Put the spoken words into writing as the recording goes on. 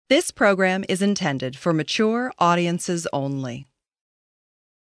This program is intended for mature audiences only.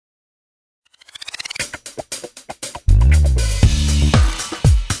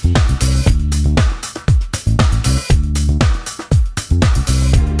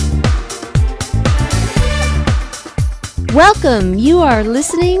 Welcome. You are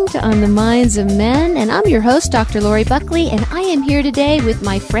listening to On the Minds of Men, and I'm your host, Dr. Lori Buckley, and I am here today with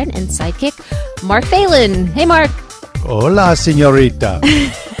my friend and sidekick, Mark Phelan. Hey, Mark. Hola, señorita.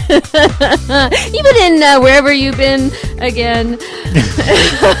 You've been in wherever you've been again.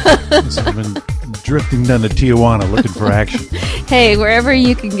 I've been drifting down to Tijuana looking for action. Hey, wherever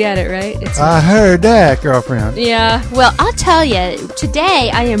you can get it, right? I heard that, girlfriend. Yeah. Well, I'll tell you, today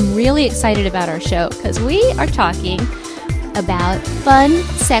I am really excited about our show because we are talking about fun,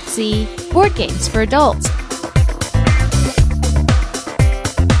 sexy board games for adults.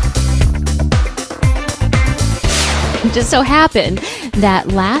 It just so happened that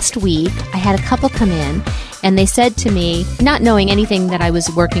last week I had a couple come in and they said to me, not knowing anything that I was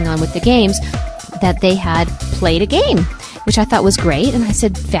working on with the games, that they had played a game, which I thought was great. And I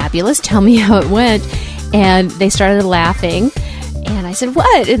said, fabulous, tell me how it went. And they started laughing. And I said,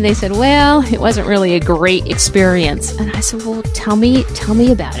 what? And they said, well, it wasn't really a great experience. And I said, well, tell me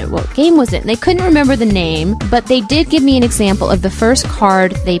about it. What game was it? And they couldn't remember the name, but they did give me an example of the first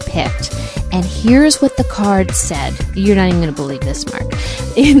card they picked. And here's what the card said. You're not even going to believe this, Mark.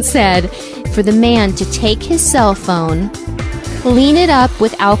 It said for the man to take his cell phone, clean it up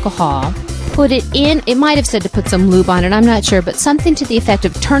with alcohol, put it in, it might have said to put some lube on it, I'm not sure, but something to the effect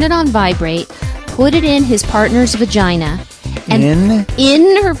of turn it on vibrate, put it in his partner's vagina, and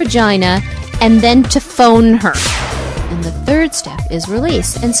in her vagina, and then to phone her. And the third step is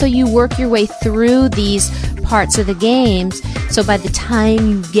release. And so you work your way through these parts of the games. So by the time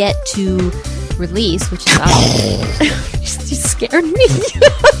you get to release, which is obviously, you scared me,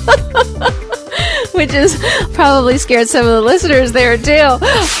 which is probably scared some of the listeners there too.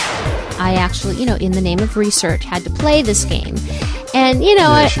 I actually, in the name of research, had to play this game. And,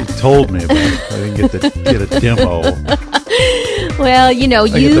 she told me about it. I didn't get a demo. Well, I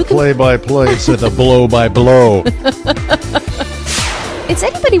get the play-by-play instead of blow-by-blow. Does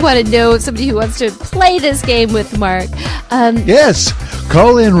anybody want to know somebody who wants to play this game with Mark? Yes.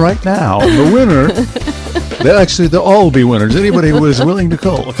 Call in right now. The winner. They'll all be winners. Anybody who is willing to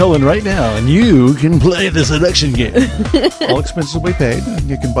call in right now, and you can play the seduction game. All expenses will be paid.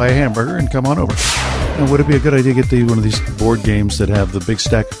 You can buy a hamburger and come on over. And would it be a good idea to get one of these board games that have the big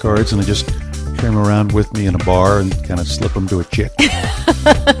stack of cards and I just carry them around with me in a bar and kind of slip them to a chick?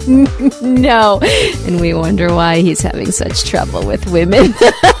 No. And we wonder why he's having such trouble with women.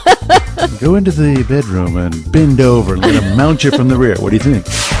 Go into the bedroom and bend over and let him mount you from the rear. What do you think?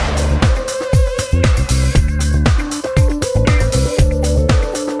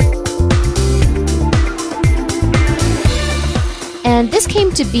 And this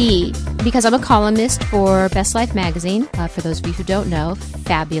came to be because I'm a columnist for Best Life magazine. For those of you who don't know,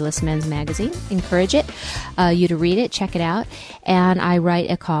 fabulous men's magazine. Encourage you to read it, check it out. And I write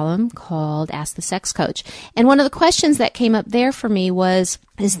a column called Ask the Sex Coach. And one of the questions that came up there for me was,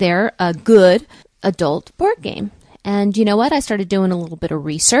 is there a good adult board game? And you know what? I started doing a little bit of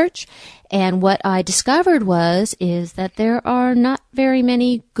research. And what I discovered is that there are not very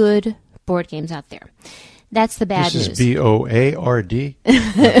many good board games out there. That's the bad news. This is B-O-A-R-D,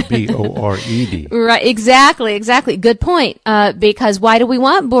 not B-O-R-E-D. Right, exactly. Good point. Because why do we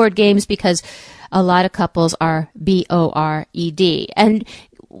want board games? Because a lot of couples are B-O-R-E-D. And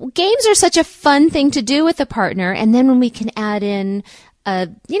games are such a fun thing to do with a partner. And then when we can add in a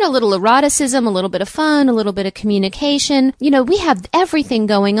little eroticism, a little bit of fun, a little bit of communication, we have everything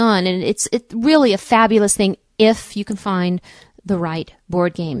going on. And it's really a fabulous thing if you can find the right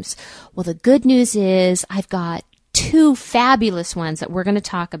board games. Well, the good news is I've got two fabulous ones that we're going to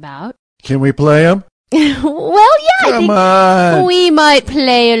talk about. Can we play them? Well, yeah, Come on. We might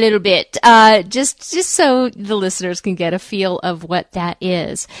play a little bit, just so the listeners can get a feel of what that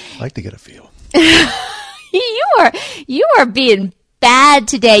is. I like to get a feel. You are being bad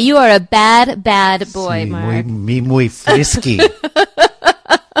today. You are a bad boy, Mark. Muy frisky.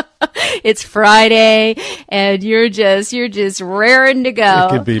 It's Friday, and you're just raring to go. It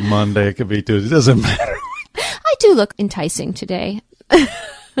could be Monday, it could be Tuesday. It doesn't matter. I do look enticing today.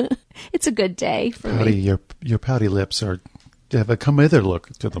 It's a good day for me. Your pouty lips have a come hither look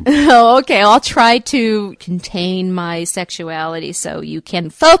to them. Oh, okay. I'll try to contain my sexuality so you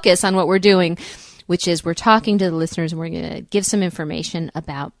can focus on what we're doing, which is we're talking to the listeners and we're going to give some information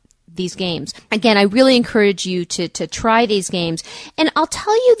about these games. Again, I really encourage you to try these games, and I'll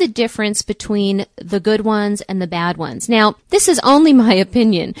tell you the difference between the good ones and the bad ones. Now, this is only my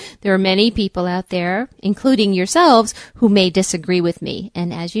opinion. There are many people out there, including yourselves, who may disagree with me.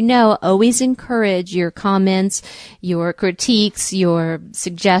 And as you know, always encourage your comments, your critiques, your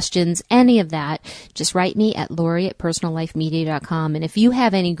suggestions, any of that. Just write me at Lori@personallifemedia.com. And if you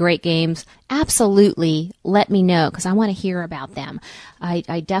have any great games, absolutely let me know, because I want to hear about them.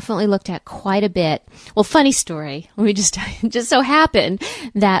 I definitely looked at quite a bit. Well, funny story. Let me just so happened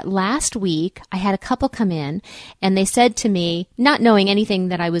that last week I had a couple come in and they said to me, not knowing anything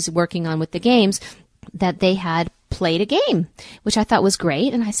that I was working on with the games, that they had played a game, which I thought was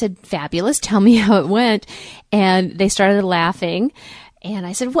great. And I said, fabulous. Tell me how it went. And they started laughing. And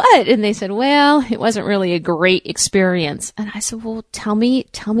I said, what? And they said, well, it wasn't really a great experience. And I said, well, tell me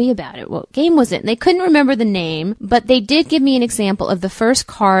about it. What game was it? And they couldn't remember the name, but they did give me an example of the first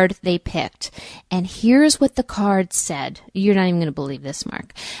card they picked. And here's what the card said. You're not even going to believe this,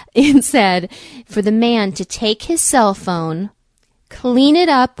 Mark. It said for the man to take his cell phone, clean it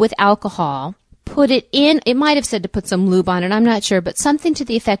up with alcohol, put it in, it might have said to put some lube on it, I'm not sure, but something to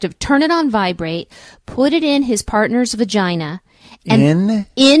the effect of turn it on vibrate, put it in his partner's vagina, and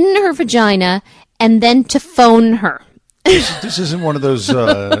in her vagina, and then to phone her. This isn't one of those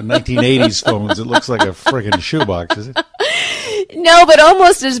 1980s phones that looks like a friggin' shoebox, is it? No, but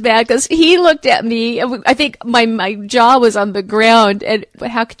almost as bad, because he looked at me. I think my jaw was on the ground, and but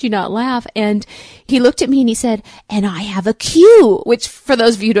how could you not laugh? And he looked at me and he said, and I have a Q, which for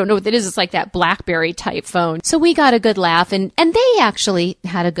those of you who don't know what that is, it's like that BlackBerry type phone. So we got a good laugh, and they actually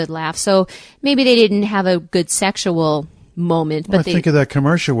had a good laugh. So maybe they didn't have a good sexual moment, but I think of that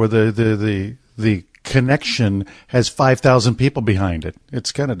commercial where the connection has 5,000 people behind it.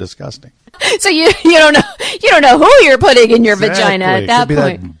 It's kind of disgusting. So you don't know who you're putting in your vagina at that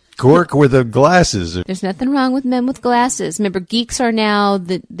point. That gork with the glasses. There's nothing wrong with men with glasses. Remember, geeks are now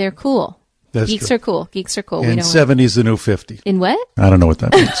they're cool. That's geeks true. are cool. Geeks are cool. And 70's the new 50. In what? I don't know what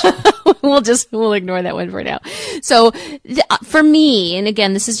that means. We'll ignore that one for now. So for me, and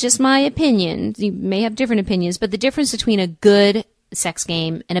again, this is just my opinion. You may have different opinions, but the difference between a good sex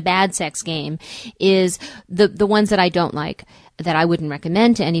game and a bad sex game is the ones that I don't like, that I wouldn't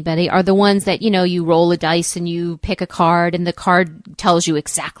recommend to anybody, are the ones that, you roll a dice and you pick a card and the card tells you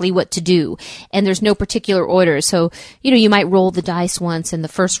exactly what to do. And there's no particular order. So, you might roll the dice once and the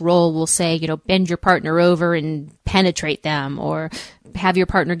first roll will say, bend your partner over and penetrate them, or have your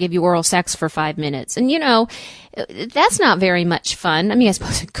partner give you oral sex for 5 minutes. And, that's not very much fun. I mean, I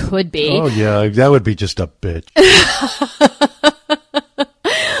suppose it could be. Oh, yeah. That would be just a bitch.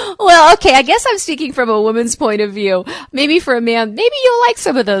 Well, okay, I guess I'm speaking from a woman's point of view. Maybe for a man, maybe you'll like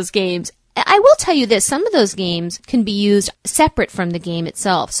some of those games. I will tell you this, some of those games can be used separate from the game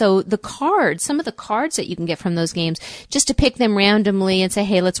itself. So some of the cards that you can get from those games, just to pick them randomly and say,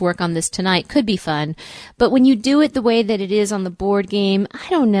 hey, let's work on this tonight, could be fun. But when you do it the way that it is on the board game, I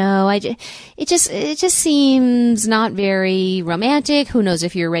don't know. It just seems not very romantic. Who knows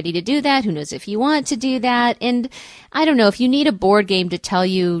if you're ready to do that? Who knows if you want to do that? And I don't know, if you need a board game to tell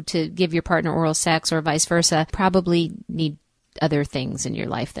you to give your partner oral sex or vice versa, probably need other things in your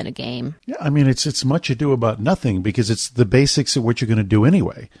life than a game. Yeah, I mean, it's much ado about nothing, because it's the basics of what you're going to do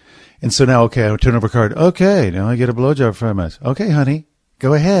anyway. And so now, okay, I turn over a card. Okay, now I get a blowjob from us. Okay, honey,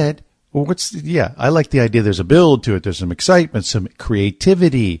 go ahead. Well, I like the idea there's a build to it. There's some excitement, some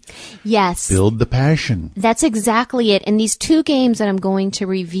creativity. Yes. Build the passion. That's exactly it. And these two games that I'm going to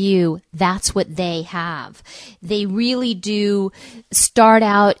review, that's what they have. They really do start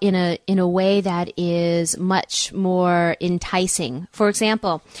out in a way that is much more enticing. For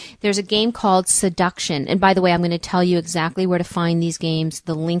example, there's a game called Seduction. And by the way, I'm going to tell you exactly where to find these games.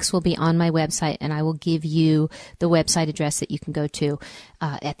 The links will be on my website, and I will give you the website address that you can go to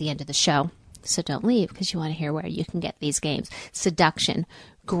at the end of the show. So don't leave, because you want to hear where you can get these games. Seduction.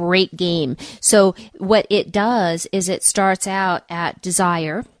 Great game. So what it does is it starts out at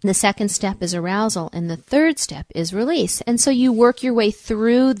desire. The second step is arousal, and the third step is release. And so you work your way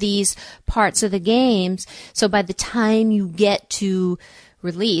through these parts of the games. So by the time you get to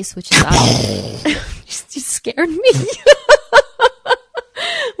release, which is you scared me.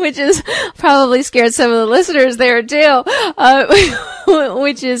 Which is probably scared some of the listeners there too.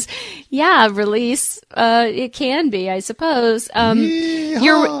 Which is, release. It can be, I suppose.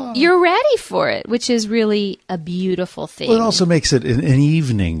 You're ready for it, which is really a beautiful thing. Well, it also makes it an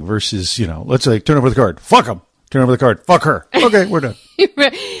evening versus, let's say, turn over the card. Fuck him. Turn over the card. Fuck her. Okay, we're done.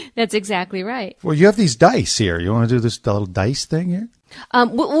 That's exactly right. Well, you have these dice here. You want to do this little dice thing here?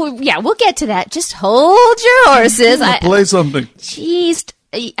 We'll get to that. Just hold your horses. Play something. Jeez.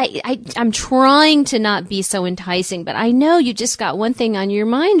 I'm trying to not be so enticing, but I know you just got one thing on your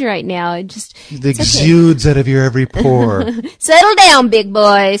mind right now. It exudes out of your every pore. Settle down, big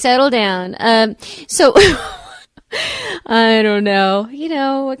boy. Settle down. So I don't know.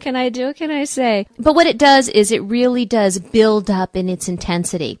 What can I do? What can I say? But what it does is it really does build up in its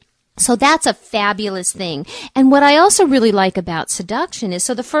intensity. So that's a fabulous thing. And what I also really like about seduction is,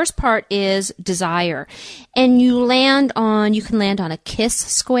 so the first part is desire. And you can land on a kiss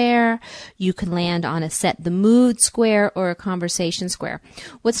square, you can land on a set the mood square, or a conversation square.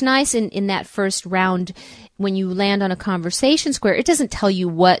 What's nice in that first round, when you land on a conversation square, it doesn't tell you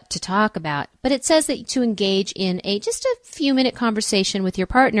what to talk about, but it says that to engage in just a few minute conversation with your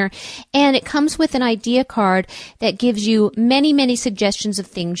partner, and it comes with an idea card that gives you many, many suggestions of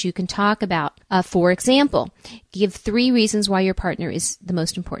things you can talk about. For example, give 3 reasons why your partner is the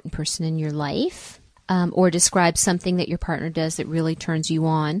most important person in your life. Or describe something that your partner does that really turns you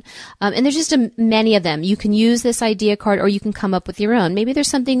on. And there's just many of them. You can use this idea card, or you can come up with your own. Maybe there's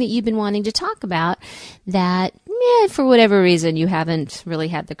something that you've been wanting to talk about that, for whatever reason, you haven't really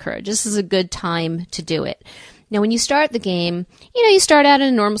had the courage. This is a good time to do it. Now, when you start the game, you start out in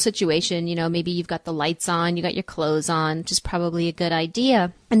a normal situation. Maybe you've got the lights on, you got your clothes on, which is probably a good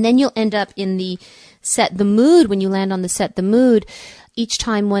idea. And then you'll end up in the set the mood. When you land on the set the mood, each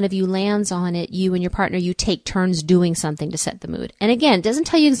time one of you lands on it, you and your partner, you take turns doing something to set the mood. And again, it doesn't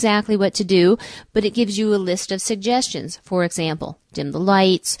tell you exactly what to do, but it gives you a list of suggestions. For example, dim the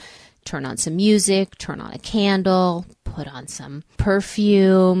lights, turn on some music, turn on a candle, put on some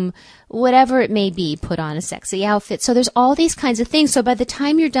perfume, whatever it may be, put on a sexy outfit. So there's all these kinds of things. So by the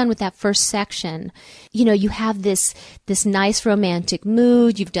time you're done with that first section, you have this nice romantic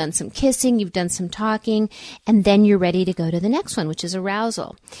mood, you've done some kissing, you've done some talking, and then you're ready to go to the next one, which is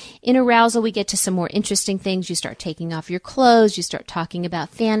arousal. In arousal, we get to some more interesting things. You start taking off your clothes, you start talking about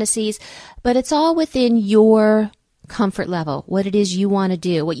fantasies, but it's all within your comfort level, what it is you want to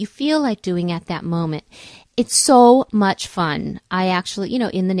do, what you feel like doing at that moment. It's so much fun. I actually,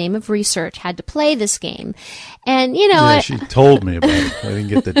 in the name of research, had to play this game. And, she told me about it. I didn't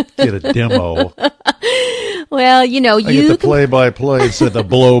get to get a demo. Well, I get the play-by-play instead of the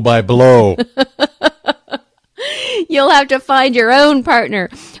blow-by-blow. You'll have to find your own partner.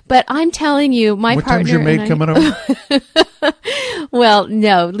 But I'm telling you, my what partner... What time's your maid coming over? Well,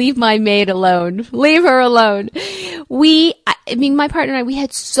 no, leave my maid alone. Leave her alone. My partner and I, we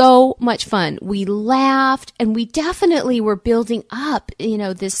had so much fun. We laughed, and we definitely were building up,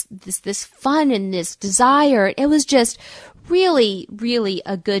 this fun and this desire. It was just really, really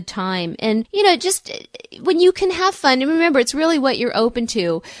a good time. And, just when you can have fun, and remember, it's really what you're open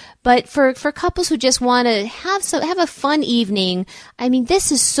to. But for couples who just want to have a fun evening,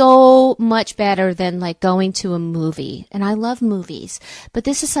 this is so much better than like going to a movie. And I love movies, but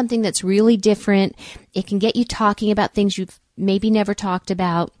this is something that's really different. It can get you talking about things you've maybe never talked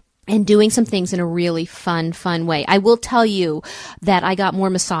about, and doing some things in a really fun way. I will tell you that I got more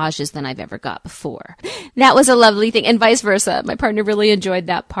massages than I've ever got before. That was a lovely thing, and vice versa. My partner really enjoyed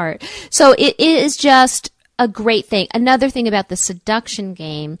that part. So it is just a great thing. Another thing about the seduction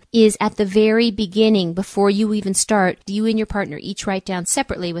game is at the very beginning, before you even start, you and your partner each write down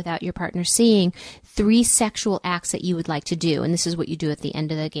separately, without your partner seeing, 3 sexual acts that you would like to do. And this is what you do at the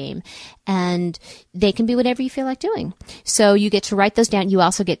end of the game. And they can be whatever you feel like doing. So you get to write those down. You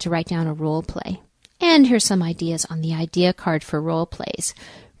also get to write down a role play. And here's some ideas on the idea card for role plays.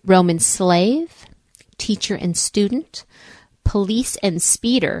 Roman slave, teacher and student, police and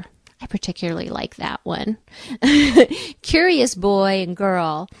speeder. I particularly like that one. Curious boy and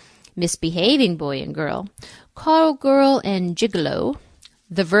girl, misbehaving boy and girl, call girl and gigolo,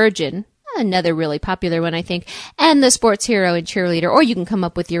 the virgin, another really popular one, I think, and the sports hero and cheerleader, or you can come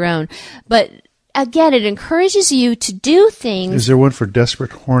up with your own. But again, it encourages you to do things. Is there one for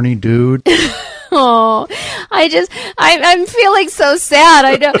desperate, horny dude? Oh, I'm feeling so sad.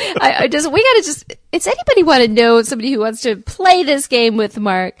 I know. It's anybody want to know somebody who wants to play this game with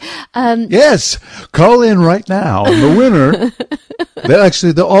Mark? Yes. Call in right now. The winner,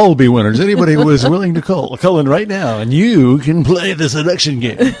 they'll all be winners. Anybody who is willing to call in right now, and you can play the seduction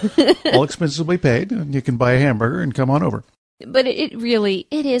game. All expenses will be paid, and you can buy a hamburger and come on over. But it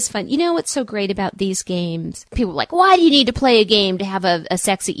is fun. You know what's so great about these games? People are like, why do you need to play a game to have a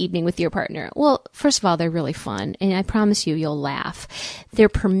sexy evening with your partner? Well, first of all, they're really fun, and I promise you'll laugh. They're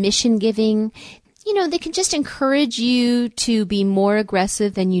permission giving. They can just encourage you to be more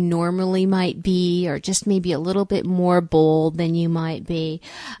aggressive than you normally might be, or just maybe a little bit more bold than you might be.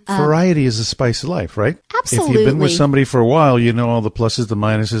 Variety is the spice of life, right? Absolutely. If you've been with somebody for a while, you know all the pluses, the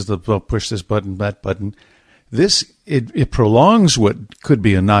minuses, push this button, that button. It prolongs what could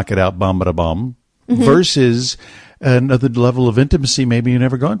be a knock it out bomb a bomb versus another level of intimacy maybe you've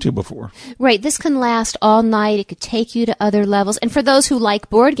never gone to before. Right. This can last all night. It could take you to other levels. And for those who like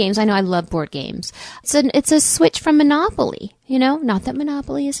board games, I know I love board games. It's a switch from Monopoly. Not that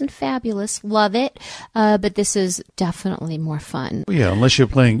Monopoly isn't fabulous. Love it. But this is definitely more fun. Well, yeah, unless you're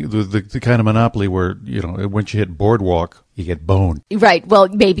playing the kind of Monopoly where, once you hit Boardwalk, you get boned. Right. Well,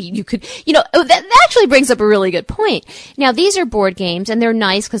 maybe you could, that actually brings up a really good point. Now, these are board games, and they're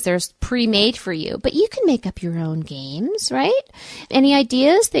nice because they're pre-made for you, but you can make up your own games, right? Any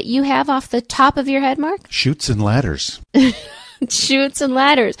ideas that you have off the top of your head, Mark? Chutes and ladders. Chutes and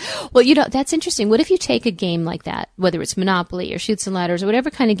ladders. Well, that's interesting. What if you take a game like that, whether it's Monopoly or Chutes and Ladders or whatever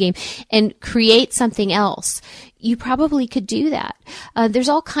kind of game, and create something else? You probably could do that. There's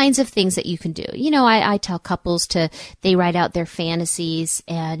all kinds of things that you can do. I tell couples they write out their fantasies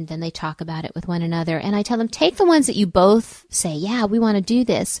and then they talk about it with one another. And I tell them, take the ones that you both say, yeah, we want to do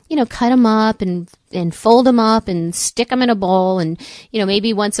this. Cut them up and fold them up and stick them in a bowl. And,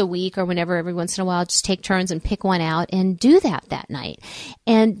 maybe once a week or whenever, every once in a while, just take turns and pick one out and do that night.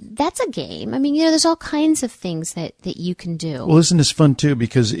 And that's a game. I mean, there's all kinds of things that you can do. Well, isn't this fun too?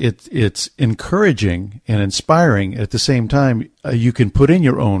 Because it's encouraging and inspiring. At the same time, you can put in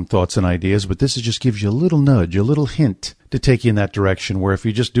your own thoughts and ideas, but this just gives you a little nudge, a little hint to take you in that direction, where if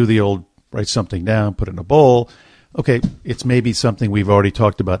you just do the old write something down, put it in a bowl, okay, it's maybe something we've already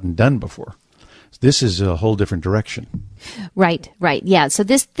talked about and done before. This is a whole different direction. Right. Yeah. So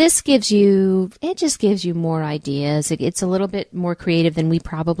this gives you more ideas. It's a little bit more creative than we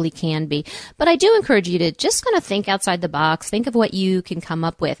probably can be. But I do encourage you to just kind of think outside the box. Think of what you can come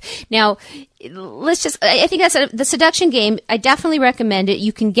up with. Now, I think that's the seduction game. I definitely recommend it.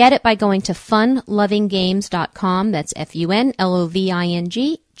 You can get it by going to funlovinggames.com. That's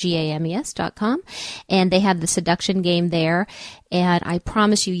FUNLOVINGGAMES.com. And they have the seduction game there. And I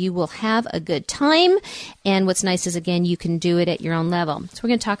promise you will have a good time. And what's nice is, again, you can do it at your own level. So we're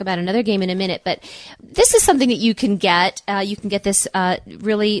going to talk about another game in a minute, but this is something that you can get. You can get this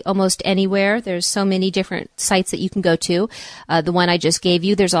really almost anywhere. There's so many different sites that you can go to. The one I just gave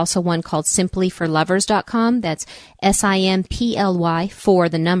you, there's also one called simplyforlovers.com. That's SIMPLY for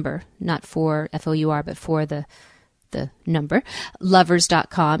the number, not for FOUR, but for the number,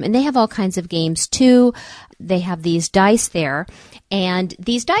 lovers.com. And they have all kinds of games too. They have these dice there. And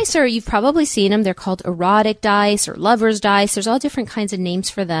these dice you've probably seen them. They're called erotic dice or lovers dice. There's all different kinds of names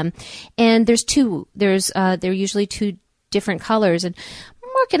for them. And there's two. They're usually two different colors. And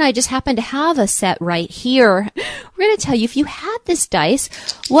Mark and I just happen to have a set right here. We're going to tell you, if you had this dice,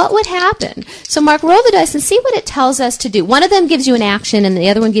 what would happen? So, Mark, roll the dice and see what it tells us to do. One of them gives you an action, and the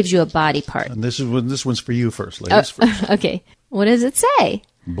other one gives you a body part. And this one's for you first, ladies first. Okay. What does it say?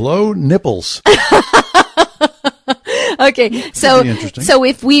 Blow nipples. Okay, so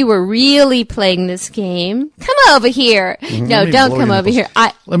if we were really playing this game, come over here. No, don't come over here.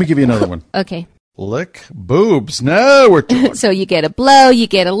 Let me give you another one. Okay. Lick boobs. No, we're talking. So you get a blow, you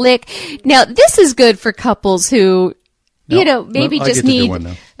get a lick. Now, this is good for couples who, maybe just need. One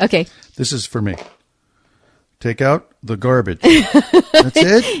now. Okay. This is for me. Take out the garbage. That's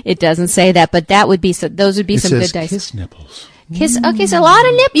it? It doesn't say that, but those would be some good dice. Kiss nipples. Kiss. Okay, so a lot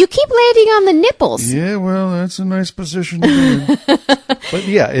of You keep landing on the nipples. Yeah, well, that's a nice position to be in. But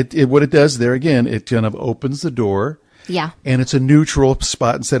yeah, what it does there again, it kind of opens the door. Yeah. And it's a neutral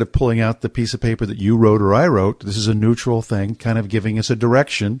spot. Instead of pulling out the piece of paper that you wrote or I wrote, this is a neutral thing, kind of giving us a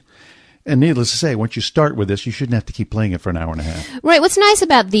direction. And needless to say, once you start with this, you shouldn't have to keep playing it for an hour and a half. Right. What's nice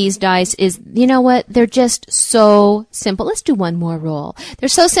about these dice is, you know what? They're just so simple. Let's do one more roll. They're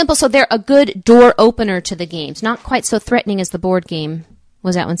so simple, so they're a good door opener to the games. Not quite so threatening as the board game. What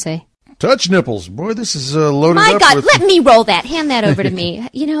does that one say? Touch nipples. Boy, this is loaded up. My God, let me roll that. Hand that over to me.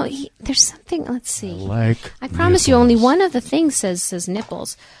 There's something, let's see. I promise you only one of the things says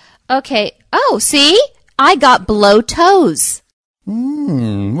nipples. Okay. Oh, see? I got blow toes.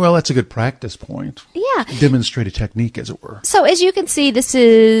 Well, that's a good practice point. Yeah. Demonstrate a technique, as it were. So as you can see, this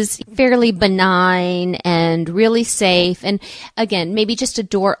is fairly benign and really safe. And again, maybe just a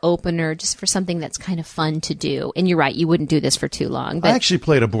door opener just for something that's kind of fun to do. And you're right, you wouldn't do this for too long. But I actually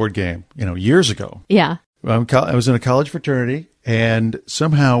played a board game, years ago. Yeah. I was in a college fraternity, and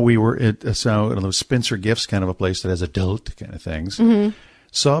somehow we were at those Spencer Gifts kind of a place that has adult kind of things. Mm-hmm.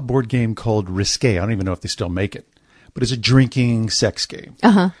 Saw a board game called Risque. I don't even know if they still make it. But it's a drinking sex game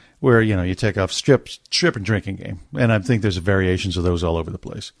where, you take off strip and drinking game. And I think there's variations of those all over the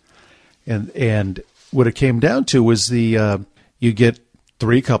place. And what it came down to was you get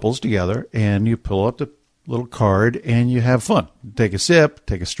three couples together and you pull up the little card and you have fun. Take a sip,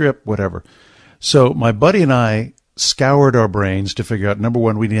 take a strip, whatever. So my buddy and I scoured our brains to figure out, number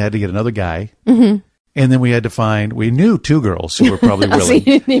one, we had to get another guy. Mm-hmm. And then we had to find, we knew 2 girls who were probably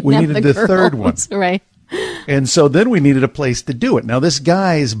willing. We needed the third one. Right. And so then we needed a place to do it. Now, this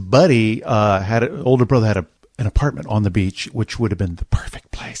guy's buddy had an older brother had an apartment on the beach, which would have been the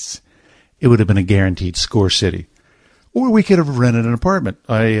perfect place. It would have been a guaranteed score city. Or we could have rented an apartment,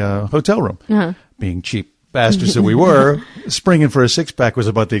 a hotel room. Uh-huh. Being cheap bastards that we were, springing for a 6-pack was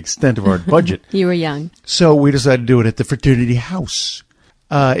about the extent of our budget. You were young. So we decided to do it at the fraternity house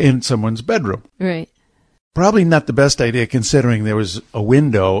in someone's bedroom. Right. Probably not the best idea, considering there was a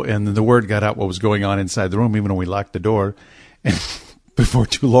window and the word got out what was going on inside the room, even though we locked the door. And before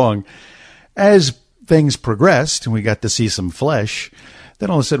too long, as things progressed and we got to see some flesh, then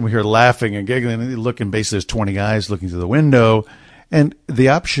all of a sudden we hear laughing and giggling and looking. Basically, there's 20 guys looking through the window. And the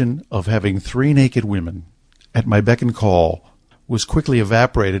option of having 3 naked women at my beck and call was quickly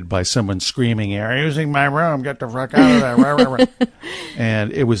evaporated by someone screaming, "You're using my room, get the fuck out of there."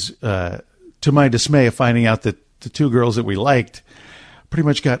 And it was... to my dismay of finding out that the 2 girls that we liked pretty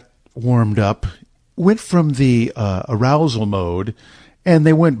much got warmed up, went from the arousal mode, and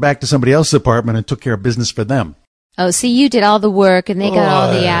they went back to somebody else's apartment and took care of business for them. Oh, see, you did all the work and they got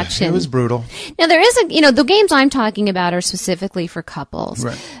all the action. It was brutal. Now, there is the games I'm talking about are specifically for couples.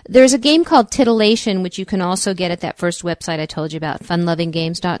 Right. There's a game called Titillation, which you can also get at that first website I told you about,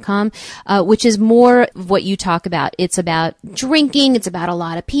 funlovinggames.com, which is more of what you talk about. It's about drinking. It's about a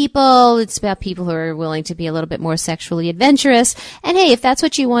lot of people. It's about people who are willing to be a little bit more sexually adventurous. And hey, if that's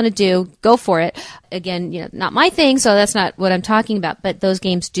what you want to do, go for it. Again, not my thing, so that's not what I'm talking about, but those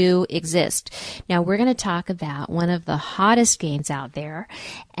games do exist. Now, we're going to talk about one of the hottest games out there,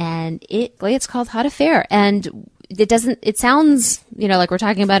 and it's called Hot Affair. And it sounds, like we're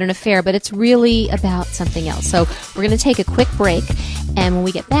talking about an affair, but it's really about something else. So we're going to take a quick break, and when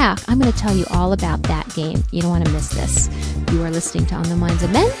we get back, I'm going to tell you all about that game. You don't want to miss this. You are listening to On the Minds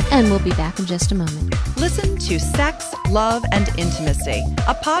of Men, and we'll be back in just a moment. Listen to Sex, Love, and Intimacy,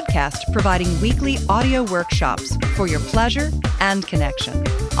 a podcast providing weekly audio workshops for your pleasure and connection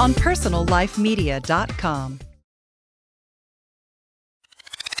on personallifemedia.com.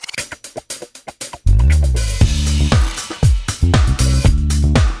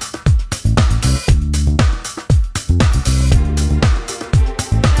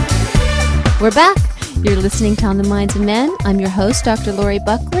 We're back. You're listening to On the Minds of Men. I'm your host, Dr. Lori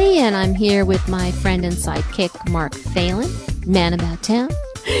Buckley, and I'm here with my friend and sidekick, Mark Phelan, man about town,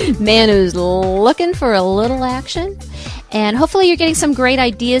 man who's looking for a little action. And hopefully you're getting some great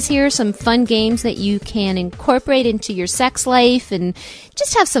ideas here, some fun games that you can incorporate into your sex life and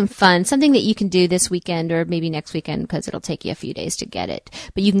just have some fun, something that you can do this weekend or maybe next weekend because it'll take you a few days to get it.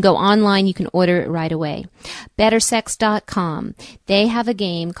 But you can go online, you can order it right away. BetterSex.com. They have a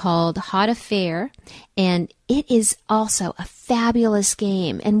game called Hot Affair, and it is also a fabulous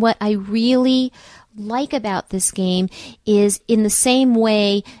game. And what I really like about this game is, in the same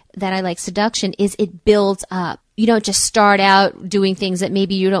way that I like seduction, is it builds up. You don't just start out doing things that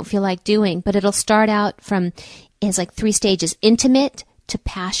maybe you don't feel like doing, but it'll start out as like 3 stages: intimate to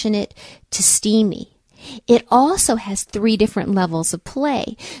passionate to steamy. It also has 3 different levels of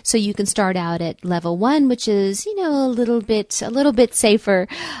play. So you can start out at level 1, which is, a little bit safer,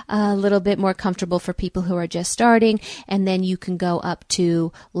 a little bit more comfortable for people who are just starting. And then you can go up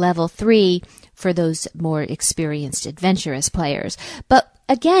to level 3 for those more experienced, adventurous players. But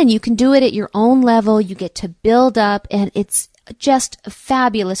again, you can do it at your own level. You get to build up, and it's just a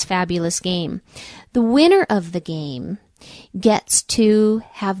fabulous, fabulous game. The winner of the game gets to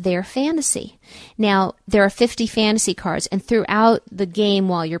have their fantasy. Now, there are 50 fantasy cards, and throughout the game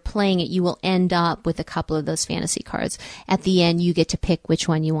while you're playing it, you will end up with a couple of those fantasy cards. At the end, you get to pick which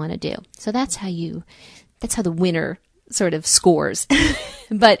one you want to do. So that's how the winner sort of scores.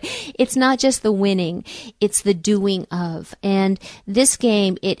 But it's not just the winning, it's the doing of. And this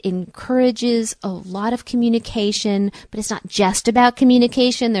game, it encourages a lot of communication, but it's not just about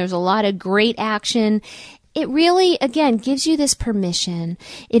communication. There's a lot of great action. It really, again, gives you this permission.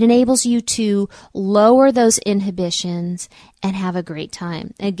 It enables you to lower those inhibitions and have a great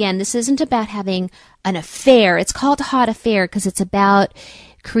time. Again, this isn't about having an affair. It's called Hot Affair because it's about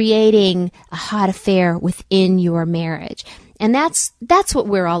creating a hot affair within your marriage. And that's what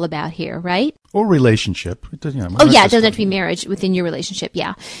we're all about here, right? Or relationship. It doesn't have to be marriage within your relationship,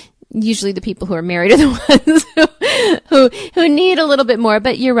 yeah. Usually the people who are married are the ones who need a little bit more,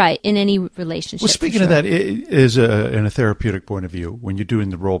 but you're right, in any relationship. Well, speaking of that, is in a therapeutic point of view, when you're doing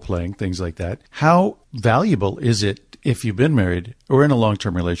the role-playing, things like that, how valuable is it if you've been married or in a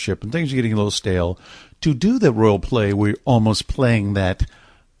long-term relationship and things are getting a little stale, to do the role-play where you're almost playing that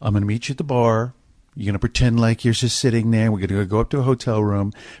I'm going to meet you at the bar. You're going to pretend like you're just sitting there. We're going to go up to a hotel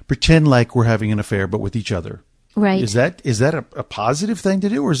room, pretend like we're having an affair, but with each other. Right. Is that a positive thing to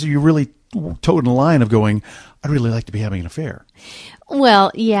do, or is you really toeing the line of going, I'd really like to be having an affair?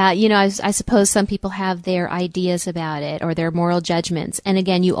 Well, yeah, I suppose some people have their ideas about it or their moral judgments. And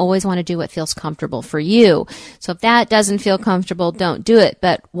again, you always want to do what feels comfortable for you. So if that doesn't feel comfortable, don't do it.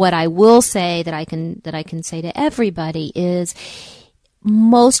 But what I will say that I can say to everybody is,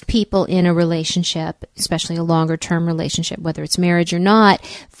 most people in a relationship, especially a longer term relationship, whether it's marriage or not,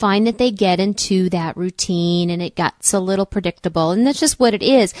 find that they get into that routine and it gets a little predictable. And that's just what it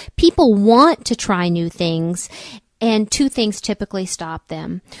is. People want to try new things, and two things typically stop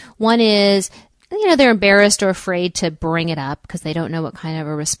them. One is, they're embarrassed or afraid to bring it up because they don't know what kind of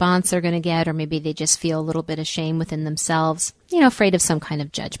a response they're going to get, or maybe they just feel a little bit ashamed within themselves, afraid of some kind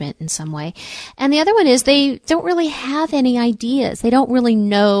of judgment in some way. And the other one is they don't really have any ideas. They don't really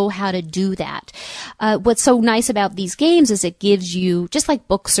know how to do that. What's so nice about these games is it gives you, just like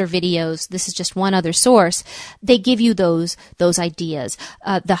books or videos, this is just one other source, they give you those ideas.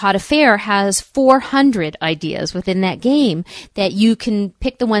 The Hot Affair has 400 ideas within that game that you can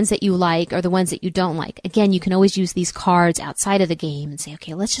pick the ones that you like or the ones that you don't like. Again, you can always use these cards outside of the game and say,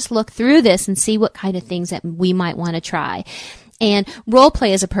 okay, let's just look through this and see what kind of things that we might want to try. And role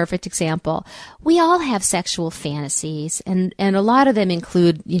play is a perfect example. We all have sexual fantasies, and a lot of them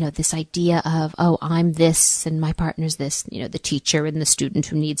include, this idea of, oh, I'm this and my partner's this, the teacher and the student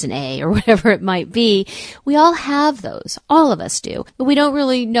who needs an A or whatever it might be. We all have those. All of us do. But we don't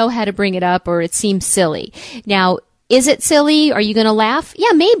really know how to bring it up, or it seems silly. Now, is it silly? Are you going to laugh?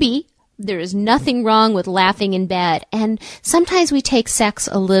 Yeah, maybe. There is nothing wrong with laughing in bed. And sometimes we take sex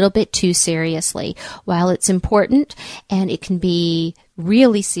a little bit too seriously. While it's important and it can be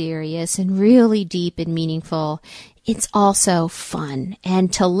really serious and really deep and meaningful, it's also fun.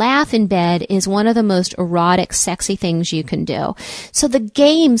 And to laugh in bed is one of the most erotic, sexy things you can do. So the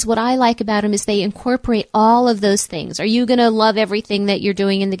games, what I like about them is they incorporate all of those things. Are you going to love everything that you're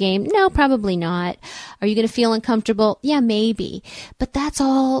doing in the game? No, probably not. Are you going to feel uncomfortable? Yeah, maybe. But that's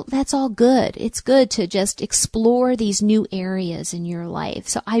all good. It's good to just explore these new areas in your life.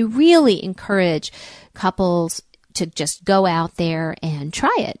 So I really encourage couples to just go out there and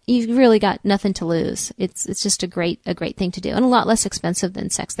try it. You've really got nothing to lose. It's just a great thing to do, and a lot less expensive than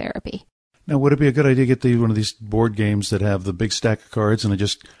sex therapy. Now, would it be a good idea to get one of these board games that have the big stack of cards, and I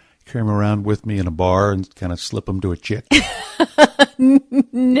just carry them around with me in a bar and kind of slip them to a chick?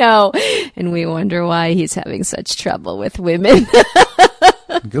 No. And we wonder why he's having such trouble with women.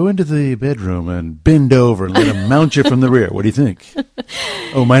 Go into the bedroom and bend over and let him mount you from the rear. What do you think?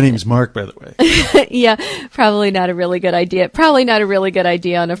 Oh, my name's Mark, by the way. Yeah, probably not a really good idea. Probably not a really good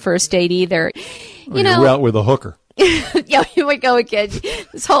idea on a first date either. You're out with a hooker. Yeah, here we go again.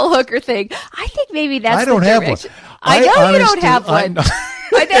 This whole hooker thing. I think maybe that's the direction. I don't have one. I know you don't have one.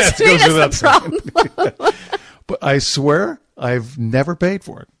 That's the problem. But I swear I've never paid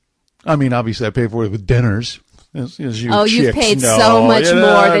for it. I mean, obviously I paid for it with dinners. As you you've paid so much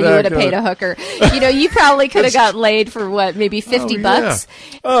more than you would have paid a hooker. You probably could have got laid for what, maybe $50?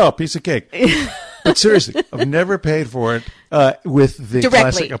 Oh, piece of cake. But seriously, I've never paid for it with the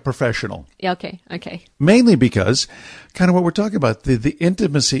classic, a professional. Okay. Mainly because, kind of what we're talking about, the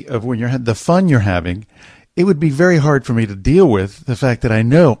intimacy of when you're the fun you're having. It would be very hard for me to deal with the fact that I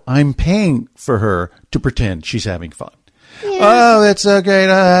know I'm paying for her to pretend she's having fun. Yeah. Oh, that's so great.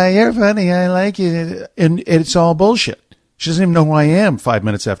 You're funny. I like you. And it's all bullshit. She doesn't even know who I am 5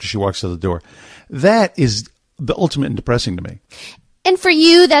 minutes after she walks to the door. That is the ultimate in depressing to me. And for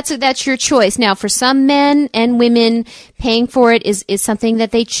you, that's your choice. Now, for some men and women, paying for it is something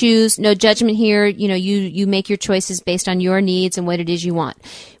that they choose. No judgment here. You make your choices based on your needs and what it is you want.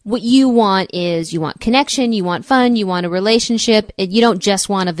 What you want is you want connection, you want fun, you want a relationship, and you don't just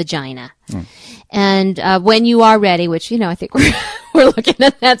want a vagina. Mm. And when you are ready, which, I think we're looking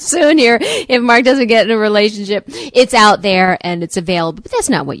at that soon here, if Mark doesn't get in a relationship, it's out there and it's available. But that's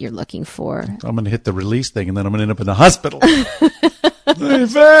not what you're looking for. I'm going to hit the release thing, and then I'm going to end up in the hospital. Hey,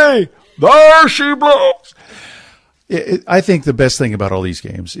 Faye, there she blows. I think the best thing about all these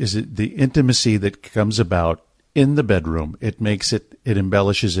games is the intimacy that comes about in the bedroom. It makes it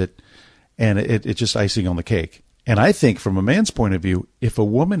embellishes it, and it's just icing on the cake. And I think from a man's point of view, if a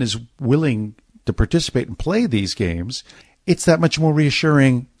woman is willing to participate and play these games, it's that much more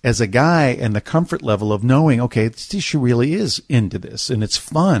reassuring as a guy, and the comfort level of knowing, okay, she really is into this, and it's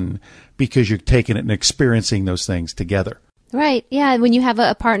fun because you're taking it and experiencing those things together. Right. Yeah. When you have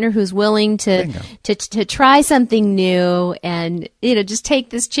a partner who's willing to try something new and, just take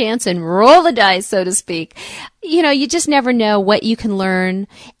this chance and roll the dice, so to speak. You just never know what you can learn.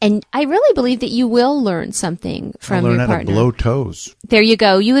 And I really believe that you will learn something from your partner. Learn how to blow toes. There you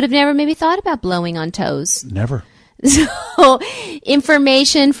go. You would have never maybe thought about blowing on toes. Never. So,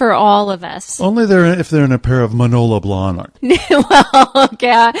 information for all of us. Only if they're in a pair of Manolo Blahnik. Well,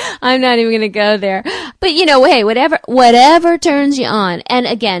 okay, I'm not even going to go there. But hey, whatever turns you on. And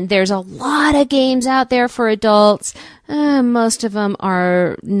again, there's a lot of games out there for adults. Most of them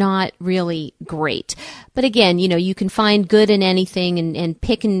are not really great. But again, you can find good in anything and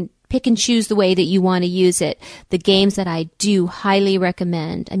pick and choose the way that you want to use it. The games that I do highly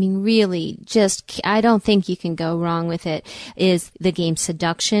recommend, really, I don't think you can go wrong with it, is the game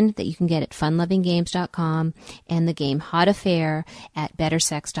Seduction that you can get at funlovinggames.com and the game Hot Affair at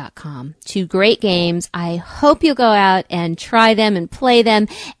bettersex.com. 2 great games. I hope you'll go out and try them and play them.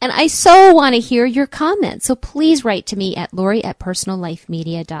 And I so want to hear your comments. So please write to me at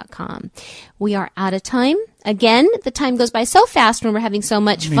Lori@personallifemedia.com. We are out of time. Again, the time goes by so fast when we're having so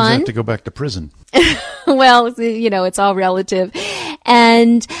much fun. I have to go back to prison. Well, it's all relative.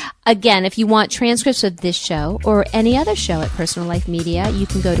 And again, if you want transcripts of this show or any other show at Personal Life Media, you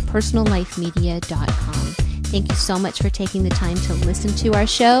can go to personallifemedia.com. Thank you so much for taking the time to listen to our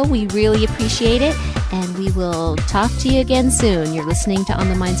show. We really appreciate it. And we will talk to you again soon. You're listening to On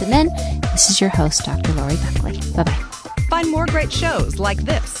the Minds of Men. This is your host, Dr. Lori Buckley. Bye-bye. Find more great shows like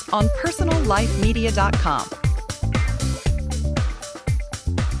this on personallifemedia.com.